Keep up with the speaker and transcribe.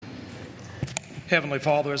Heavenly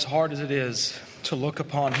Father, as hard as it is to look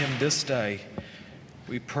upon him this day,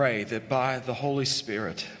 we pray that by the Holy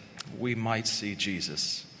Spirit we might see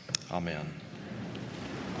Jesus. Amen.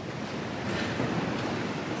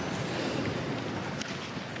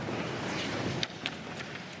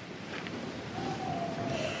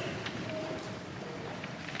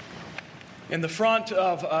 In the front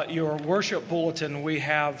of your worship bulletin, we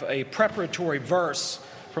have a preparatory verse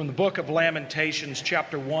from the book of Lamentations,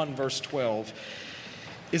 chapter 1, verse 12.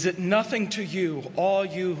 Is it nothing to you, all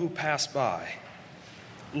you who pass by?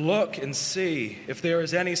 Look and see if there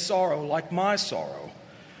is any sorrow like my sorrow,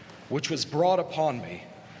 which was brought upon me,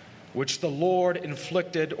 which the Lord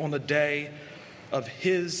inflicted on the day of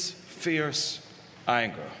his fierce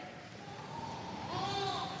anger.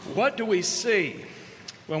 What do we see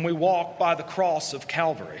when we walk by the cross of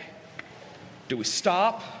Calvary? Do we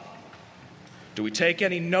stop? Do we take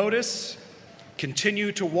any notice?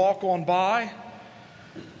 Continue to walk on by?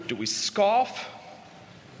 Do we scoff?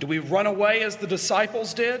 Do we run away as the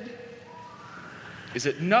disciples did? Is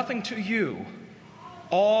it nothing to you,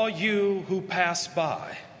 all you who pass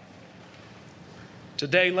by?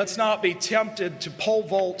 Today, let's not be tempted to pole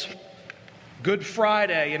vault Good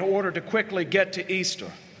Friday in order to quickly get to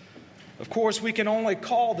Easter. Of course, we can only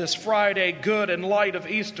call this Friday good in light of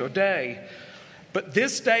Easter Day, but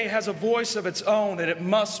this day has a voice of its own and it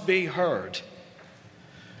must be heard.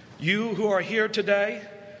 You who are here today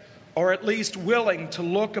are at least willing to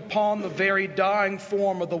look upon the very dying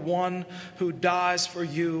form of the one who dies for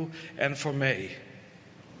you and for me.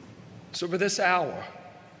 So for this hour,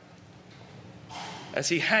 as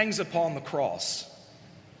he hangs upon the cross,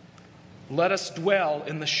 let us dwell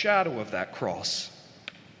in the shadow of that cross.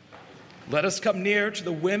 Let us come near to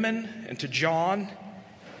the women and to John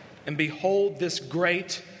and behold this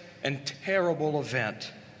great and terrible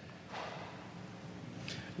event.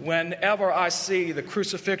 Whenever I see the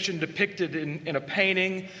crucifixion depicted in a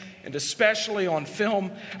painting, and especially on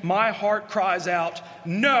film, my heart cries out,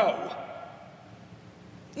 "No!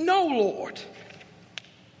 No, Lord!"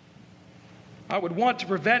 I would want to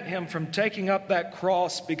prevent him from taking up that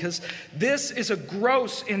cross because this is a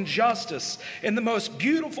gross injustice, and the most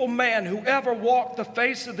beautiful man who ever walked the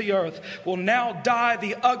face of the earth will now die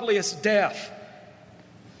the ugliest death.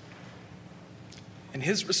 And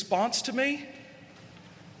his response to me?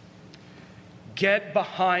 Get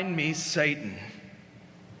behind me, Satan.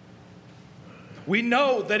 We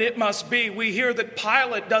know that it must be. We hear that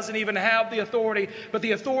Pilate doesn't even have the authority, but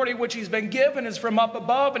the authority which he's been given is from up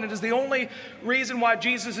above, and it is the only reason why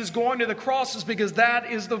Jesus is going to the cross is because that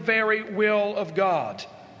is the very will of God.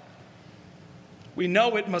 We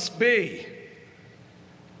know it must be,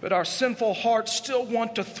 but our sinful hearts still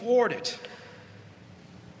want to thwart it.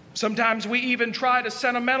 Sometimes we even try to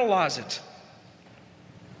sentimentalize it.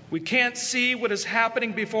 We can't see what is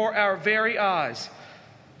happening before our very eyes.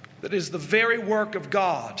 That is the very work of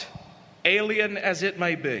God, alien as it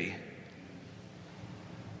may be.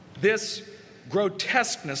 This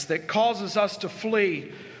grotesqueness that causes us to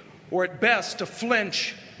flee, or at best to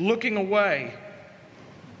flinch, looking away,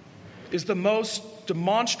 is the most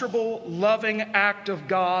demonstrable, loving act of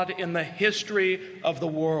God in the history of the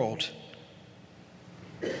world.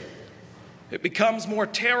 It becomes more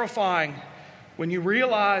terrifying when you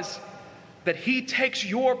realize that he takes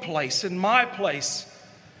your place and my place,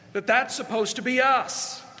 that that's supposed to be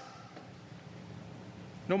us.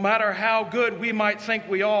 No matter how good we might think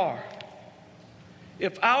we are,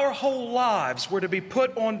 if our whole lives were to be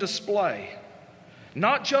put on display,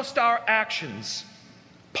 not just our actions,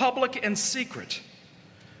 public and secret,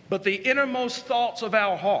 but the innermost thoughts of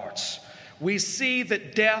our hearts, we see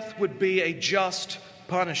that death would be a just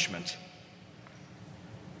punishment.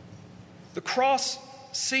 The cross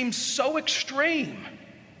seems so extreme.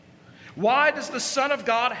 Why does the Son of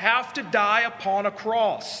God have to die upon a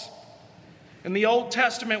cross? In the Old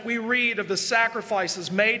Testament, we read of the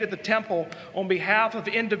sacrifices made at the temple on behalf of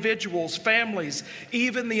individuals, families,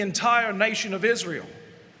 even the entire nation of Israel.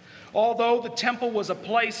 Although the temple was a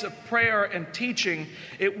place of prayer and teaching,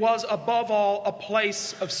 it was above all a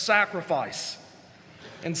place of sacrifice.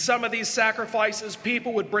 In some of these sacrifices,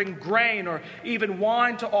 people would bring grain or even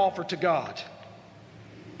wine to offer to God.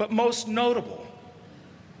 But most notable,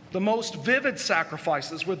 the most vivid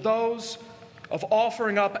sacrifices were those of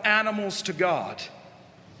offering up animals to God.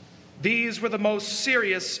 These were the most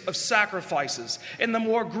serious of sacrifices, and the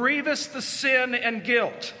more grievous the sin and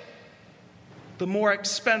guilt, the more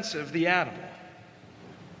expensive the animal.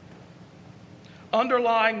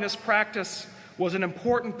 Underlying this practice was an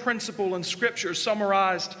important principle in Scripture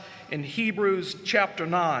summarized in Hebrews chapter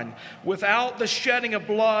 9. Without the shedding of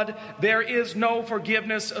blood, there is no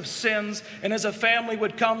forgiveness of sins. And as a family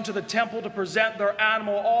would come to the temple to present their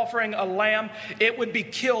animal offering, a lamb, it would be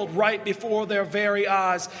killed right before their very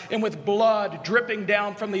eyes. And with blood dripping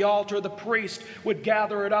down from the altar, the priest would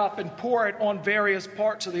gather it up and pour it on various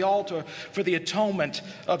parts of the altar for the atonement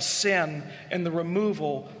of sin and the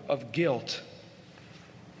removal of guilt.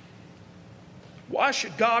 Why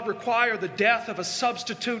should God require the death of a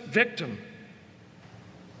substitute victim,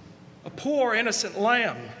 a poor innocent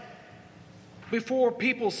lamb, before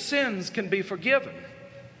people's sins can be forgiven?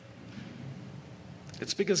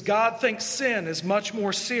 It's because God thinks sin is much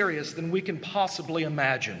more serious than we can possibly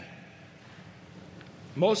imagine.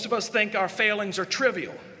 Most of us think our failings are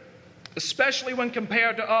trivial, especially when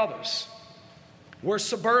compared to others. We're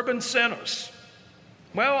suburban sinners.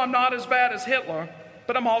 Well, I'm not as bad as Hitler,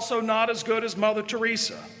 but I'm also not as good as Mother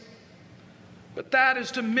Teresa. But that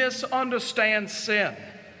is to misunderstand sin.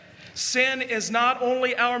 Sin is not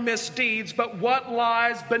only our misdeeds, but what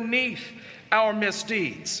lies beneath our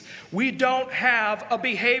misdeeds. We don't have a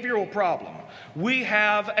behavioral problem. We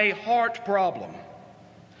have a heart problem.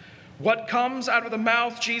 What comes out of the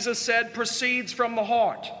mouth, Jesus said, proceeds from the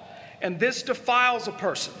heart, and this defiles a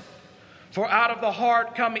person. For out of the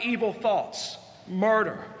heart come evil thoughts,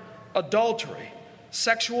 murder, adultery,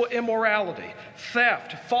 sexual immorality,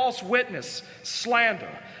 theft, false witness, slander.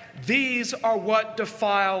 These are what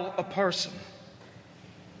defile a person.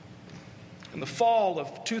 In the fall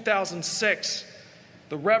of 2006,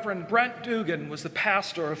 the Reverend Brent Dugan was the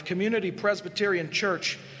pastor of Community Presbyterian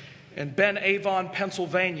Church in Ben Avon,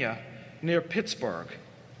 Pennsylvania, near Pittsburgh.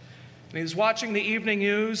 And he was watching the evening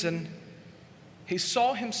news and he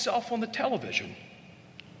saw himself on the television.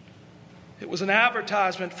 It was an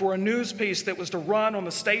advertisement for a news piece that was to run on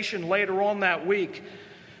the station later on that week.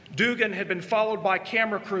 Dugan had been followed by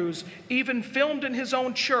camera crews, even filmed in his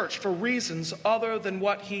own church for reasons other than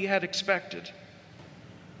what he had expected.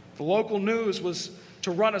 The local news was to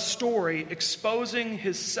run a story exposing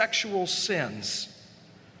his sexual sins.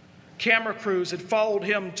 Camera crews had followed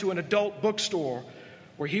him to an adult bookstore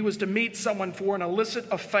where he was to meet someone for an illicit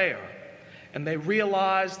affair, and they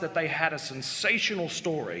realized that they had a sensational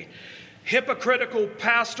story. Hypocritical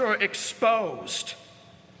pastor exposed.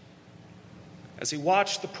 As he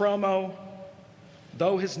watched the promo,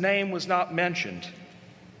 though his name was not mentioned,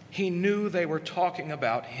 he knew they were talking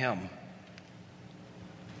about him.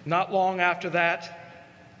 Not long after that,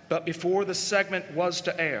 but before the segment was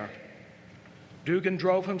to air, Dugan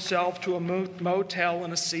drove himself to a motel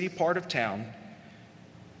in a seedy part of town,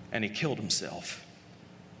 and he killed himself.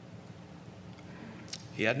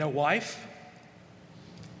 He had no wife.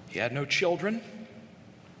 He had no children.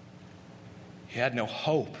 He had no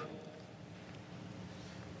hope.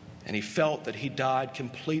 And he felt that he died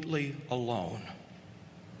completely alone.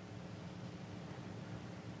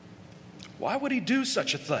 Why would he do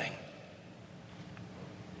such a thing?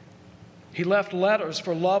 He left letters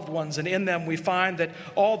for loved ones, and in them we find that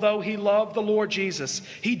although he loved the Lord Jesus,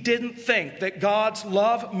 he didn't think that God's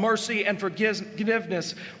love, mercy, and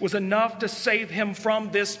forgiveness was enough to save him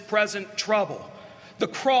from this present trouble. The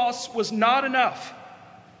cross was not enough.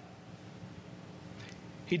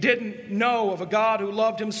 He didn't know of a God who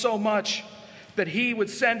loved him so much that he would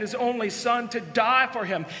send his only son to die for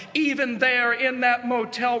him, even there in that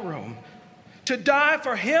motel room. To die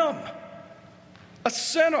for him, a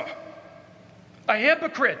sinner, a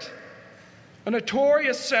hypocrite, a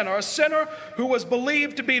notorious sinner, a sinner who was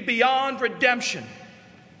believed to be beyond redemption.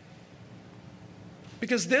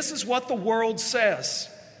 Because this is what the world says.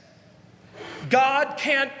 God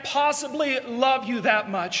can't possibly love you that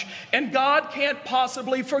much, and God can't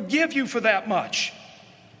possibly forgive you for that much.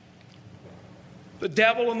 The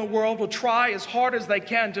devil and the world will try as hard as they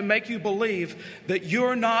can to make you believe that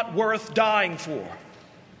you're not worth dying for.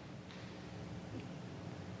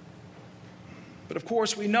 But of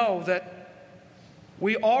course, we know that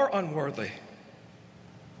we are unworthy.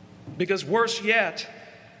 Because worse yet,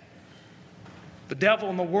 the devil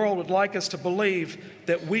and the world would like us to believe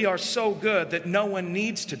that we are so good that no one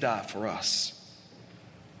needs to die for us.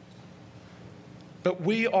 But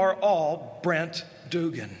we are all Brent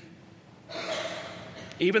Dugan.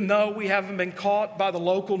 Even though we haven't been caught by the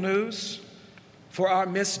local news for our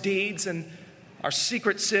misdeeds and our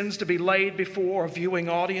secret sins to be laid before a viewing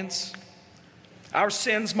audience, our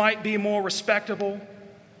sins might be more respectable,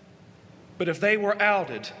 but if they were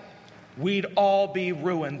outed, we'd all be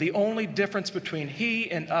ruined. The only difference between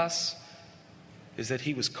he and us is that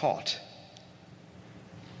he was caught.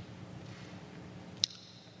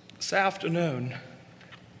 This afternoon,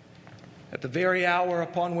 At the very hour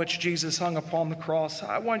upon which Jesus hung upon the cross,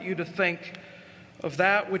 I want you to think of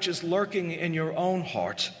that which is lurking in your own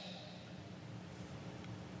heart.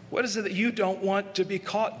 What is it that you don't want to be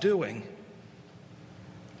caught doing?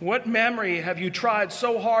 What memory have you tried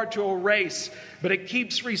so hard to erase, but it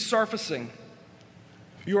keeps resurfacing?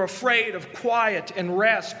 You're afraid of quiet and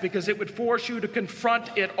rest because it would force you to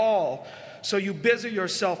confront it all, so you busy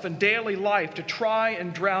yourself in daily life to try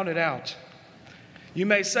and drown it out. You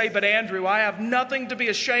may say, but Andrew, I have nothing to be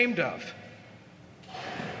ashamed of.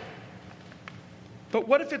 But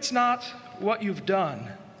what if it's not what you've done,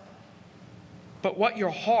 but what your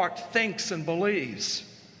heart thinks and believes?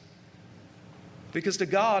 Because to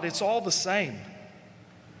God, it's all the same.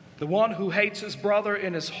 The one who hates his brother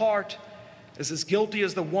in his heart is as guilty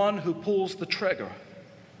as the one who pulls the trigger.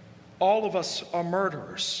 All of us are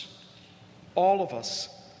murderers. All of us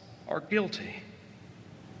are guilty.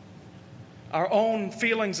 Our own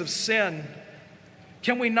feelings of sin,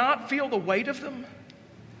 can we not feel the weight of them?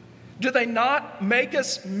 Do they not make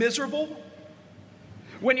us miserable?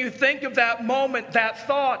 When you think of that moment, that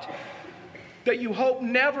thought that you hope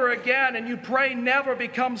never again and you pray never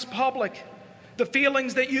becomes public, the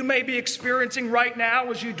feelings that you may be experiencing right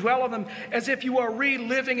now as you dwell on them, as if you are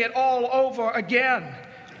reliving it all over again.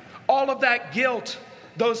 All of that guilt,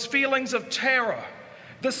 those feelings of terror,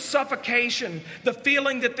 the suffocation, the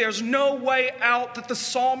feeling that there's no way out that the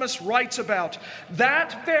psalmist writes about,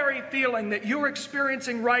 that very feeling that you're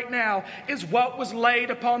experiencing right now is what was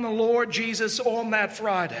laid upon the Lord Jesus on that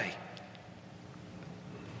Friday.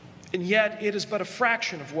 And yet it is but a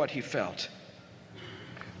fraction of what he felt.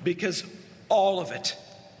 Because all of it,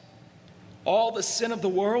 all the sin of the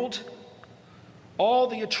world, all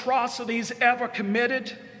the atrocities ever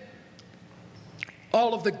committed,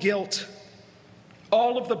 all of the guilt,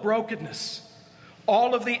 all of the brokenness,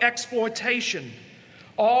 all of the exploitation,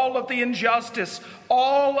 all of the injustice,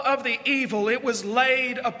 all of the evil, it was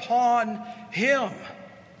laid upon him.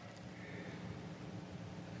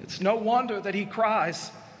 It's no wonder that he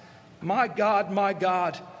cries, my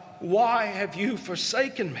God, why have you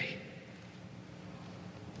forsaken me?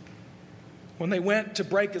 When they went to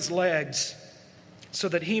break his legs so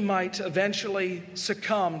that he might eventually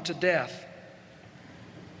succumb to death,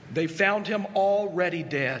 they found him already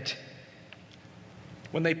dead.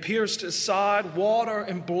 When they pierced his side, water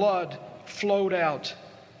and blood flowed out.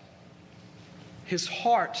 His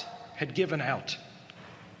heart had given out.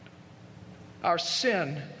 Our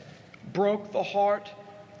sin broke the heart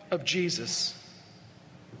of Jesus.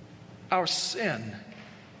 Our sin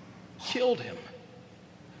killed him.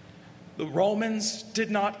 The Romans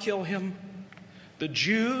did not kill him. The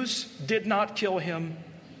Jews did not kill him.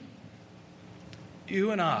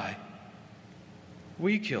 You and I,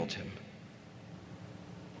 we killed him.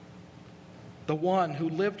 The one who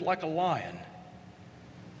lived like a lion,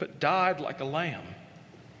 but died like a lamb.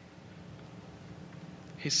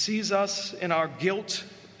 He sees us in our guilt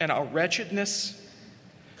and our wretchedness.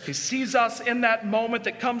 He sees us in that moment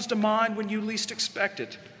that comes to mind when you least expect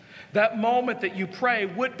it. That moment that you pray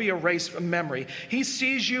would be erased from memory. He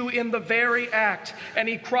sees you in the very act, and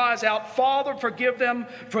he cries out, Father, forgive them,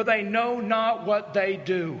 for they know not what they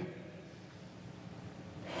do.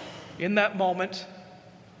 In that moment,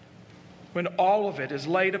 when all of it is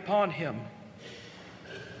laid upon him,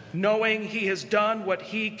 knowing he has done what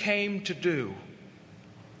he came to do,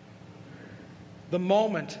 the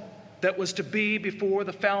moment that was to be before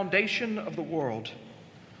the foundation of the world,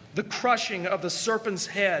 the crushing of the serpent's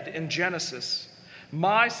head in Genesis,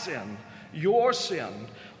 my sin, your sin,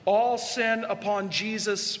 all sin upon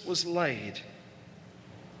Jesus was laid.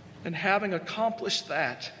 And having accomplished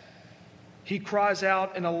that, he cries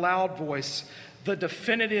out in a loud voice the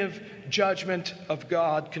definitive judgment of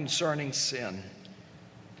God concerning sin.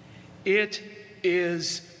 It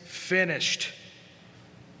is finished.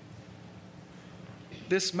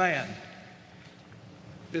 This man,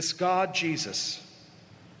 this God Jesus,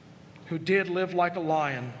 who did live like a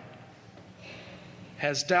lion,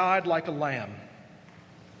 has died like a lamb.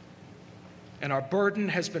 And our burden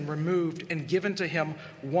has been removed and given to him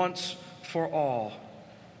once for all.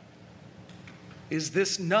 Is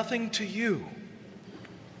this nothing to you,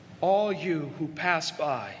 all you who pass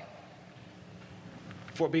by?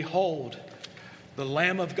 For behold, the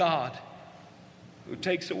Lamb of God who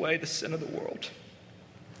takes away the sin of the world.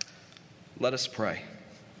 Let us pray.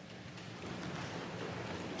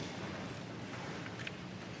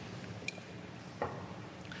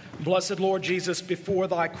 Blessed Lord Jesus, before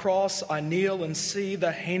thy cross I kneel and see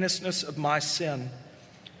the heinousness of my sin,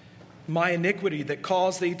 my iniquity that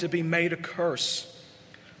caused thee to be made a curse,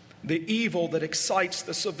 the evil that excites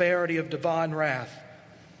the severity of divine wrath.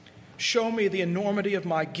 Show me the enormity of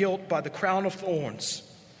my guilt by the crown of thorns,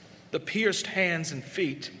 the pierced hands and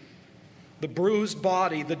feet, the bruised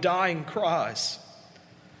body, the dying cries.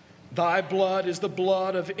 Thy blood is the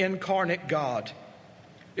blood of incarnate God,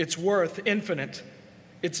 its worth infinite,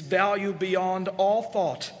 its value beyond all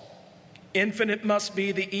thought. Infinite must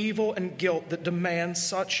be the evil and guilt that demands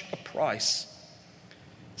such a price.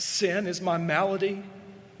 Sin is my malady,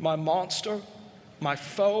 my monster, my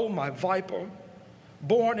foe, my viper,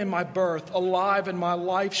 born in my birth, alive in my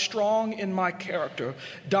life, strong in my character,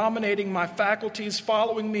 dominating my faculties,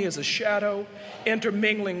 following me as a shadow,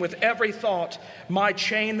 intermingling with every thought, my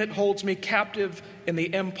chain that holds me captive in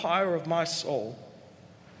the empire of my soul.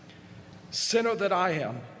 Sinner that I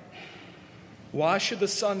am, why should the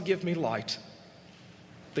sun give me light,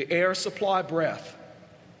 the air supply breath,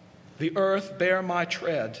 the earth bear my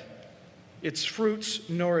tread, its fruits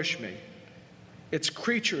nourish me, its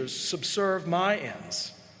creatures subserve my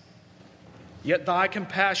ends? Yet thy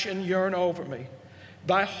compassion yearn over me.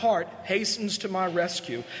 Thy heart hastens to my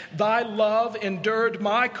rescue. Thy love endured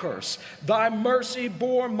my curse. Thy mercy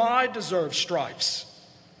bore my deserved stripes.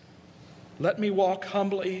 Let me walk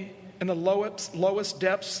humbly in the lowest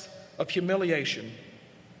depths of humiliation,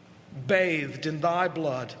 bathed in thy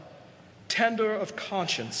blood, tender of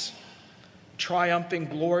conscience, triumphing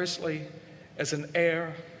gloriously as an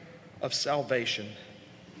heir of salvation.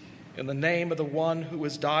 In the name of the one who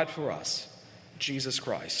has died for us, Jesus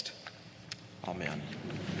Christ. Amen.